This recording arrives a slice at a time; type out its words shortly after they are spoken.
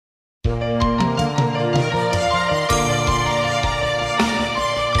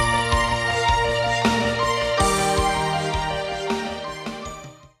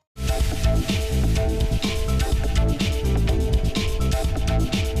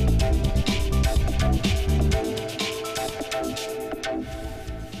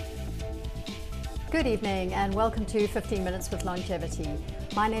Good evening and welcome to 15 Minutes with Longevity.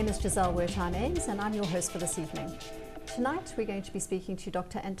 My name is Giselle Wertheim-Ames and I'm your host for this evening. Tonight we're going to be speaking to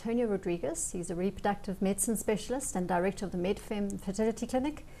Dr. Antonio Rodriguez. He's a reproductive medicine specialist and director of the MedFem Fertility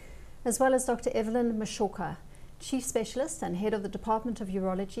Clinic, as well as Dr. Evelyn Mashoka, chief specialist and head of the Department of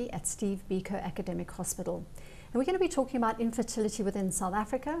Urology at Steve Biko Academic Hospital. And we're going to be talking about infertility within South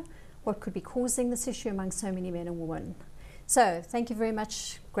Africa, what could be causing this issue among so many men and women. So, thank you very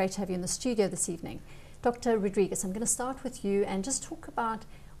much. Great to have you in the studio this evening. Dr. Rodriguez, I'm going to start with you and just talk about,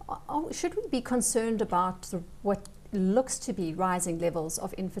 should we be concerned about what looks to be rising levels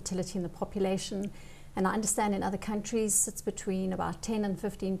of infertility in the population? And I understand in other countries it's between about 10 and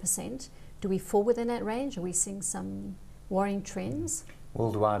 15%. Do we fall within that range? Are we seeing some worrying trends?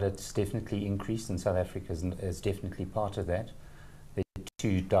 Worldwide, it's definitely increased, and South Africa is definitely part of that.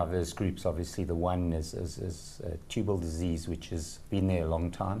 Two diverse groups. Obviously, the one is tubal disease, which has been there a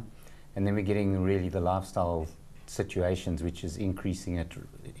long time, and then we're getting really the lifestyle situations, which is increasing at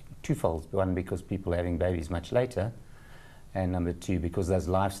twofold. One, because people are having babies much later, and number two, because those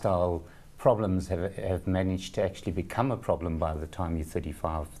lifestyle problems have managed to actually become a problem by the time you're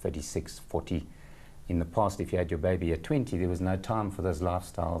 35, 36, 40. In the past, if you had your baby at 20, there was no time for those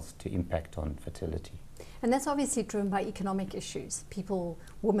lifestyles to impact on fertility. And that's obviously driven by economic issues. More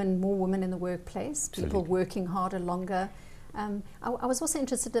women in the workplace, Absolutely. People working harder, longer. I was also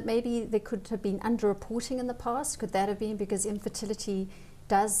interested that maybe there could have been underreporting in the past. Could that have been because infertility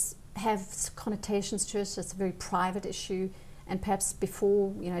does have connotations to it? It's a very private issue, and perhaps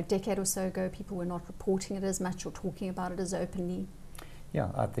before, a decade or so ago, people were not reporting it as much or talking about it as openly. Yeah,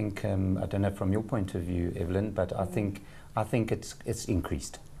 I think I don't know from your point of view, Evelyn, but I think it's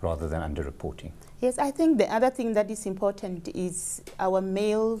increased rather than underreporting. Yes, I think the other thing that is important is our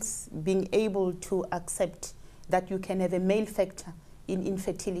males being able to accept that you can have a male factor in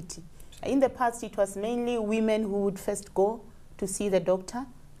infertility. In the past, it was mainly women who would first go to see the doctor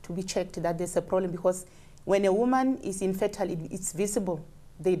to be checked that there's a problem, because when a woman is infertile, it's visible.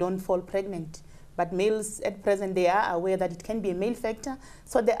 They don't fall pregnant. But males at present, they are aware that it can be a male factor.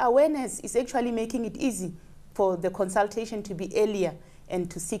 So the awareness is actually making it easy for the consultation to be earlier and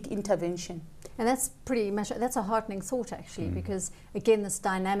to seek intervention. And that's that's a heartening thought actually, because again, this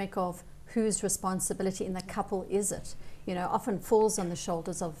dynamic of whose responsibility in the couple is it, often falls on the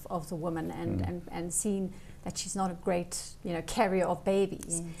shoulders of the woman, and seeing that she's not a great, carrier of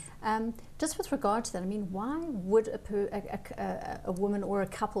babies. Yes. Just with regard to that, why would a woman or a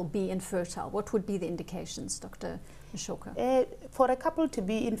couple be infertile? What would be the indications, Dr. Mashoka? For a couple to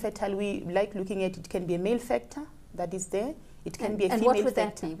be infertile, we like looking at it can be a male factor that is there. It can be a female factor. And what would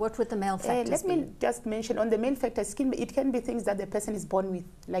that be? What would the male factors be? Let me just mention on the male factors, it can be things that the person is born with,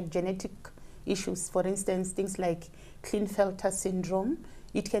 like genetic issues. For instance, things like Klinefelter syndrome.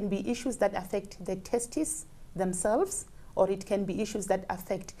 It can be issues that affect the testes themselves, or it can be issues that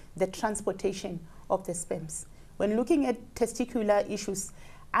affect the transportation of the sperms. When looking at testicular issues,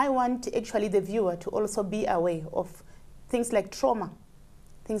 I want actually the viewer to also be aware of things like trauma,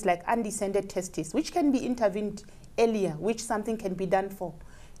 things like undescended testes, which can be intervened earlier, which something can be done for.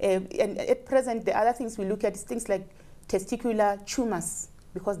 And at present, the other things we look at is things like testicular tumors,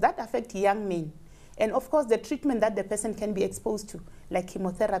 because that affect young men. And of course, the treatment that the person can be exposed to, like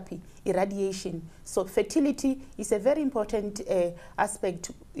chemotherapy, irradiation. So fertility is a very important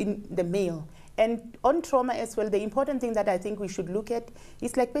aspect in the male. And on trauma as well, the important thing that I think we should look at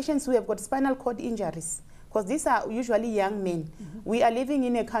is like patients who have got spinal cord injuries, because these are usually young men. We are living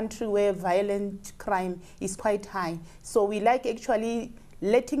in a country where violent crime is quite high. So we like actually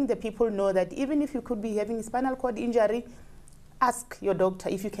letting the people know that even if you could be having a spinal cord injury, ask your doctor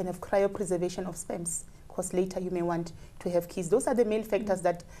if you can have cryopreservation of sperms, because later you may want to have kids. Those are the male factors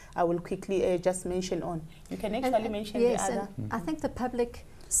that I will quickly just mention on. You can actually mention yes, the other. I think the public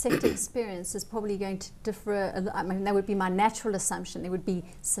sector experience is probably going to differ. That would be my natural assumption. There would be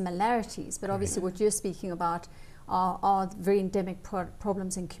similarities, but obviously what you're speaking about are very endemic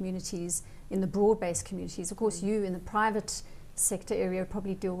problems in communities, in the broad-based communities. Of course, you in the private sector area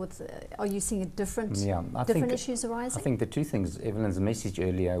probably deal with, are you seeing different issues arising? I think the two things, Evelyn's message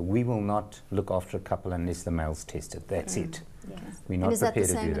earlier, we will not look after a couple unless the male's tested. That's it. Yes. We're not prepared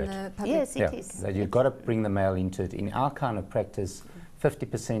to do that. Yes, it is. So you've got to bring the male into it. In our kind of practice,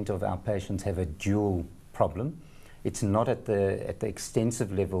 50% of our patients have a dual problem. It's not at the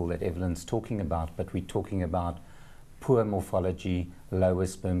extensive level that Evelyn's talking about, but we're talking about poor morphology, lower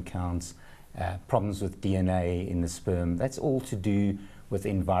sperm counts, problems with DNA in the sperm. That's all to do with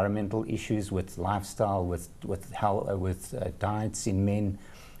environmental issues, with lifestyle, with diets in men.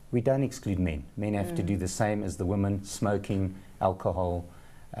 We don't exclude men. Men have to do the same as the women: smoking, alcohol,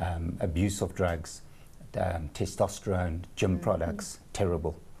 abuse of drugs. testosterone, gym products,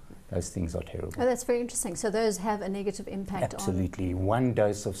 terrible. Those things are terrible. Oh, that's very interesting. So those have a negative impact. Absolutely. One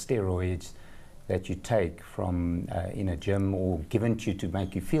dose of steroids that you take from in a gym or given to you to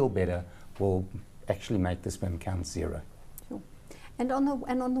make you feel better will actually make the sperm count 0. Sure. And on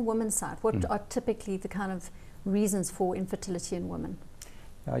the women's side, what are typically the kind of reasons for infertility in women?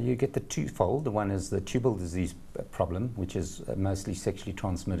 You get the twofold. The one is the tubal disease problem, which is mostly sexually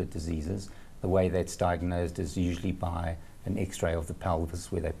transmitted diseases. The way that's diagnosed is usually by an x-ray of the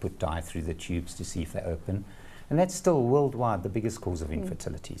pelvis where they put dye through the tubes to see if they're open. And that's still worldwide the biggest cause of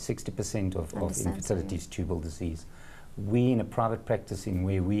infertility. 60% of infertility is tubal disease. We in a private practice in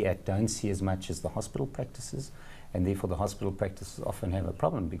where we at don't see as much as the hospital practices, and therefore the hospital practices often have a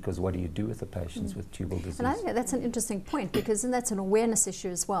problem because what do you do with the patients with tubal disease? And I think that's an interesting point because then that's an awareness issue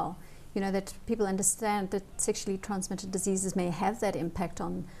as well. You know, that people understand that sexually transmitted diseases may have that impact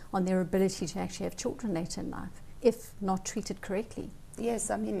on their ability to actually have children later in life, if not treated correctly. Yes,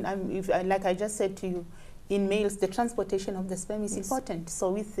 I mean, like I just said to you, in males, the transportation of the sperm is important.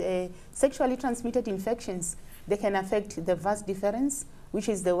 So with sexually transmitted infections, they can affect the vas deferens, which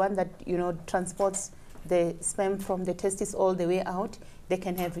is the one that, you know, transports the sperm from the testis all the way out. They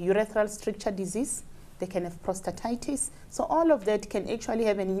can have urethral stricture disease. They can have prostatitis. So all of that can actually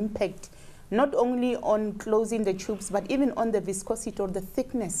have an impact, not only on closing the tubes, but even on the viscosity or the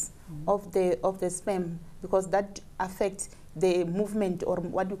thickness of the sperm, because that affects the movement or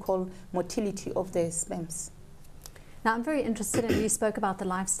what you call motility of the sperms. Now I'm very interested in, you spoke about the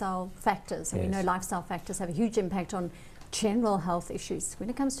lifestyle factors, and we know lifestyle factors have a huge impact on general health issues. When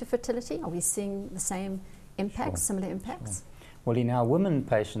it comes to fertility, are we seeing the same impacts, similar impacts? Sure. Well, in our women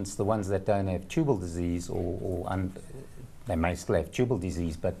patients, the ones that don't have tubal disease they may still have tubal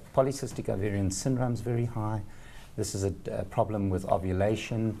disease, but polycystic ovarian syndrome is very high. This is a problem with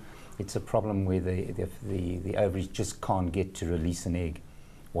ovulation. It's a problem where the ovaries just can't get to release an egg.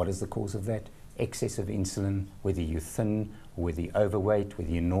 What is the cause of that? Excessive insulin, whether you're thin, or whether you're overweight, whether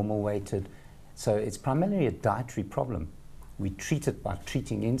you're normal weighted. So it's primarily a dietary problem. We treat it by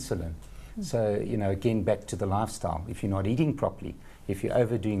treating insulin. So, you know, again, back to the lifestyle. If you're not eating properly, if you're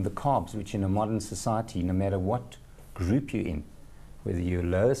overdoing the carbs, which in a modern society, no matter what group you're in, whether you're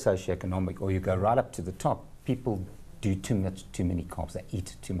lower socioeconomic or you go right up to the top, people do too many carbs. They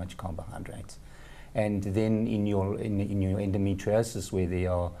eat too much carbohydrates. And then in your endometriosis, where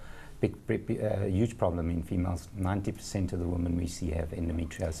there are huge problem in females, 90% of the women we see have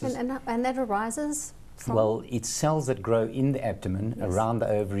endometriosis. And that arises from? Well, it's cells that grow in the abdomen, around the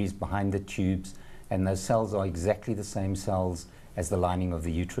ovaries, behind the tubes, and those cells are exactly the same cells as the lining of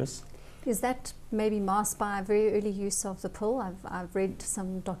the uterus. Is that maybe masked by a very early use of the pill? I've read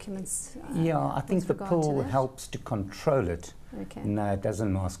some documents. Yeah, I think the pill helps to control it. Okay. No, it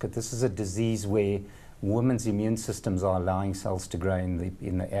doesn't mask it. This is a disease where women's immune systems are allowing cells to grow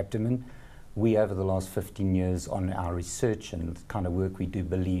in the abdomen. We, over the last 15 years on our research and the kind of work we do,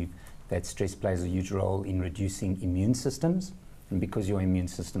 believe that stress plays a huge role in reducing immune systems. And because your immune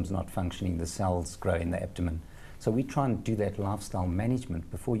system's not functioning, the cells grow in the abdomen. So we try and do that lifestyle management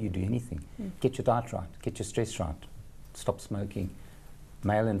before you do anything. Get your diet right, get your stress right, stop smoking,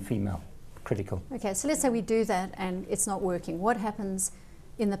 male and female, critical. Okay, so let's say we do that and it's not working. What happens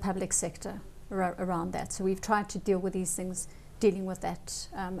in the public sector around that? So we've tried to deal with these things, dealing with that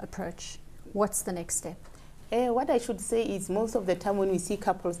approach. What's the next step? What I should say is most of the time when we see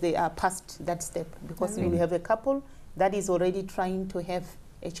couples, they are past that step because we have a couple that is already trying to have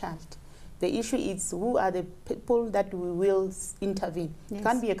a child. The issue is who are the people that we will intervene. It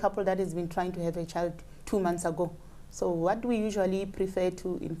can't be a couple that has been trying to have a child 2 months ago. So what we usually prefer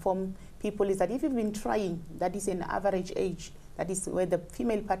to inform people is that if you've been trying, that is an average age, that is where the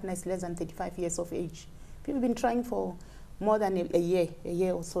female partner is less than 35 years of age. If you've been trying for more than a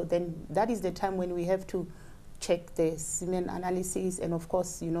year or so, then that is the time when we have to check the semen analysis and of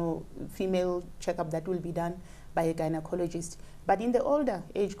course, you know, female checkup that will be done by a gynecologist. But in the older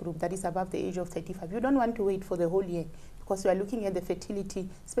age group, that is above the age of 35, you don't want to wait for the whole year because you are looking at the fertility,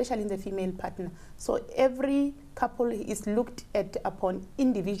 especially in the female partner. So every couple is looked at upon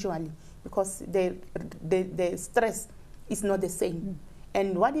individually because the stress is not the same.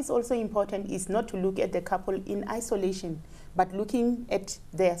 And what is also important is not to look at the couple in isolation, but looking at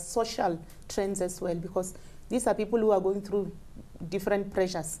their social trends as well, because these are people who are going through different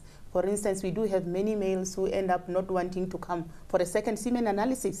pressures. For instance, we do have many males who end up not wanting to come for a second semen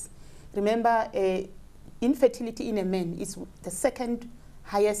analysis. Remember, infertility in a man is the second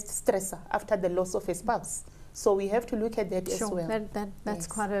highest stressor after the loss of a spouse. So we have to look at that as well. That's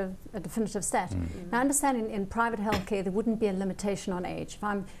quite a definitive stat. Now, I understand in private healthcare there wouldn't be a limitation on age. If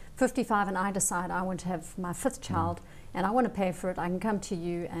I'm 55 and I decide I want to have my 5th child and I want to pay for it, I can come to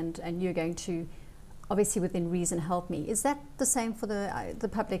you and you're going to, obviously within reason, help me. Is that the same for the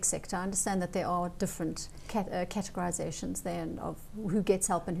public sector? I understand that there are different categorizations there of who gets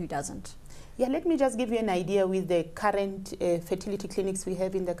help and who doesn't. Yeah, let me just give you an idea with the current fertility clinics we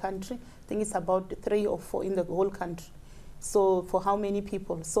have in the country. I think it's about 3 or 4 in the whole country. So for how many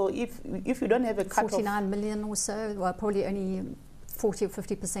people? So if you don't have a cut-off, 49 million or so, well, probably only 40 or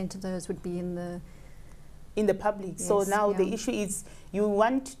 50% of those would be in the public. Yes, so now the issue is you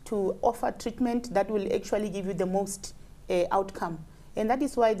want to offer treatment that will actually give you the most outcome. And that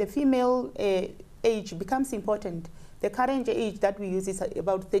is why the female age becomes important. The current age that we use is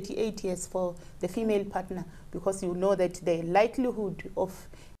about 38 years for the female partner, because you know that the likelihood of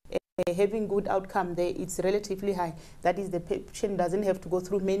having good outcome there, it's relatively high. That is, the patient doesn't have to go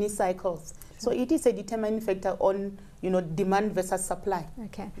through many cycles. So it is a determining factor on, demand versus supply.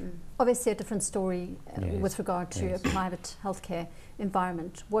 Okay. Obviously a different story with regard to a private healthcare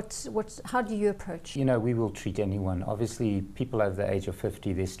environment. How do you approach? We will treat anyone. Obviously, people over the age of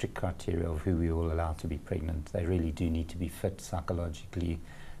 50, there's strict criteria of who we will allow to be pregnant. They really do need to be fit psychologically,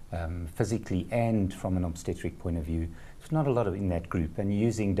 physically, and from an obstetric point of view. There's not a lot in that group, and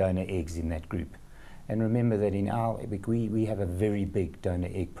using donor eggs in that group. And remember that we have a very big donor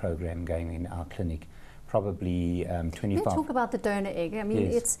egg program going in our clinic, probably 25. Let's talk about the donor egg. I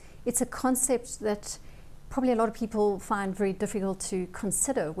mean, it's a concept that probably a lot of people find very difficult to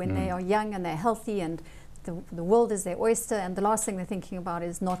consider when they are young and they're healthy and the world is their oyster, and the last thing they're thinking about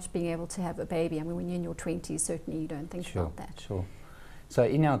is not being able to have a baby. I mean, when you're in your 20s, certainly you don't think about that. Sure. So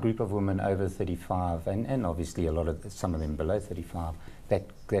in our group of women over 35, and obviously some of them below 35,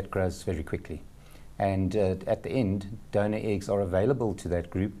 that grows very quickly. And at the end, donor eggs are available to that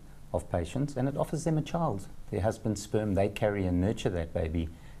group of patients, and it offers them a child. Their husband's sperm, they carry and nurture that baby,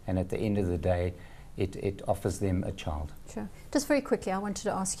 and at the end of the day, it offers them a child. Sure. Just very quickly, I wanted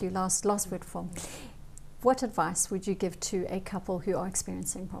to ask you, last word form, what advice would you give to a couple who are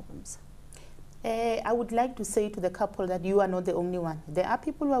experiencing problems? I would like to say to the couple that you are not the only one. There are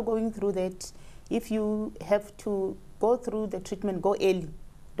people who are going through that. If you have to go through the treatment, go early.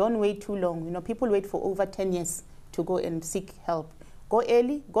 Don't wait too long. People wait for over 10 years to go and seek help. Go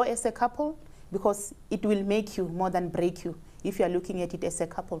early, go as a couple, because it will make you more than break you if you are looking at it as a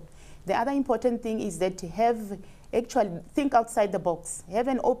couple. The other important thing is that think outside the box. Have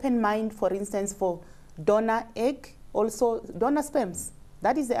an open mind, for instance, for donor egg, also donor sperms.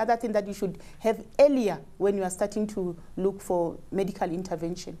 That is the other thing that you should have earlier when you are starting to look for medical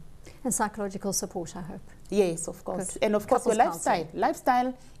intervention. And psychological support, I hope. Yes, of course. Good. And of course, your lifestyle.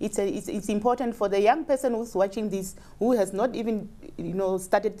 Lifestyle, it's important for the young person who's watching this, who has not even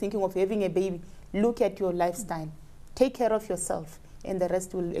started thinking of having a baby. Look at your lifestyle. Take care of yourself, and the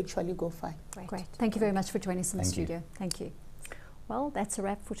rest will actually go fine. Great. Thank you very much for joining us in the studio. Thank you. Well, that's a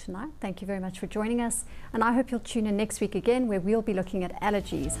wrap for tonight. Thank you very much for joining us. And I hope you'll tune in next week again, where we'll be looking at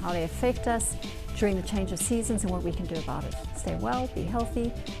allergies, how they affect us during the change of seasons and what we can do about it. Stay well, be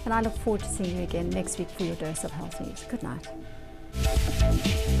healthy, and I look forward to seeing you again next week for your dose of health news. Good night.